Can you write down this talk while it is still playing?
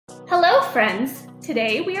friends!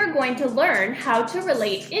 Today we are going to learn how to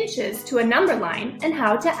relate inches to a number line and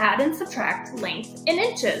how to add and subtract length in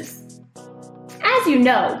inches. As you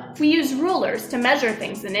know, we use rulers to measure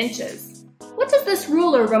things in inches. What does this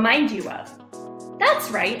ruler remind you of? That's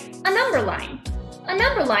right, a number line. A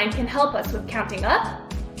number line can help us with counting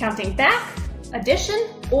up, counting back, addition,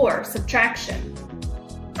 or subtraction.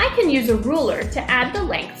 I can use a ruler to add the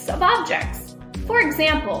lengths of objects. For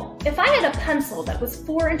example, if I had a pencil that was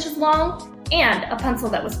 4 inches long and a pencil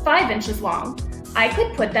that was 5 inches long, I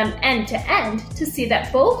could put them end to end to see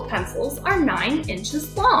that both pencils are 9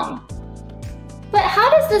 inches long. But how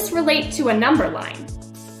does this relate to a number line?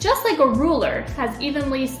 Just like a ruler has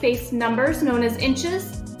evenly spaced numbers known as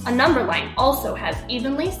inches, a number line also has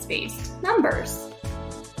evenly spaced numbers.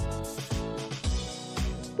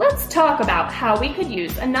 Let's talk about how we could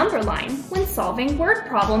use a number line when solving word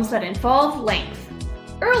problems that involve length.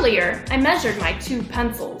 Earlier, I measured my 2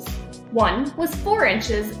 pencils. One was 4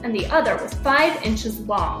 inches and the other was 5 inches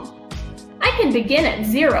long. I can begin at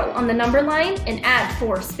 0 on the number line and add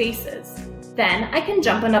 4 spaces. Then I can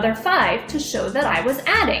jump another 5 to show that I was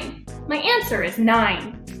adding. My answer is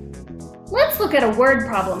 9. Let's look at a word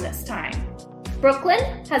problem this time.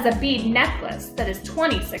 Brooklyn has a bead necklace that is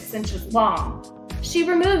 26 inches long. She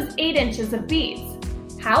removes 8 inches of beads.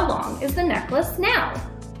 How long is the necklace now?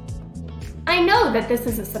 I know that this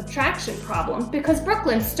is a subtraction problem because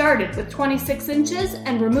Brooklyn started with 26 inches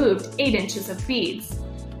and removed 8 inches of beads.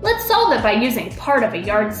 Let's solve it by using part of a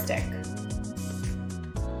yardstick.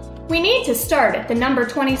 We need to start at the number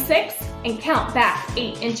 26 and count back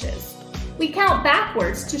 8 inches. We count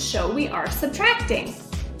backwards to show we are subtracting.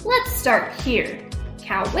 Let's start here.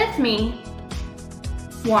 Count with me.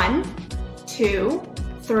 1, 2,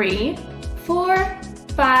 3, 4,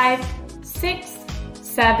 5, 6,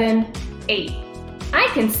 7, 8. I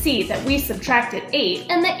can see that we subtracted 8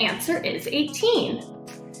 and the answer is 18.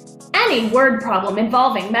 Any word problem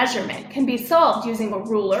involving measurement can be solved using a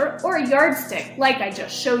ruler or a yardstick like I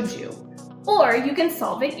just showed you. Or you can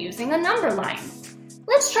solve it using a number line.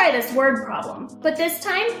 Let's try this word problem, but this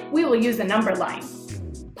time we will use a number line.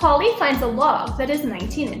 Polly finds a log that is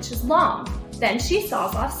 19 inches long. Then she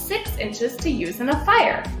saws off 6 inches to use in a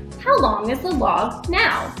fire. How long is the log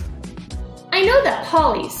now? I know that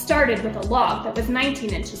Polly started with a log that was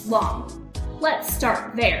 19 inches long. Let's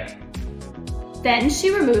start there. Then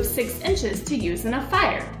she removed 6 inches to use in a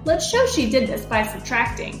fire. Let's show she did this by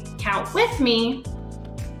subtracting. Count with me.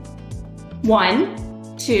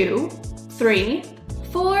 1, 2, 3,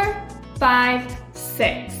 4, 5,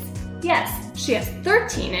 6. Yes, she has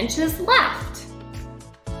 13 inches left.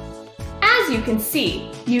 As you can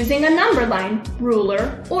see, using a number line,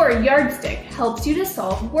 ruler, or a yardstick helps you to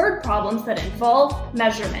solve word problems that involve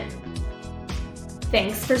measurement.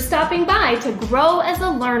 Thanks for stopping by to grow as a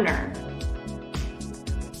learner.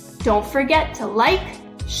 Don't forget to like,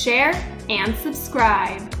 share, and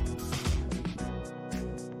subscribe.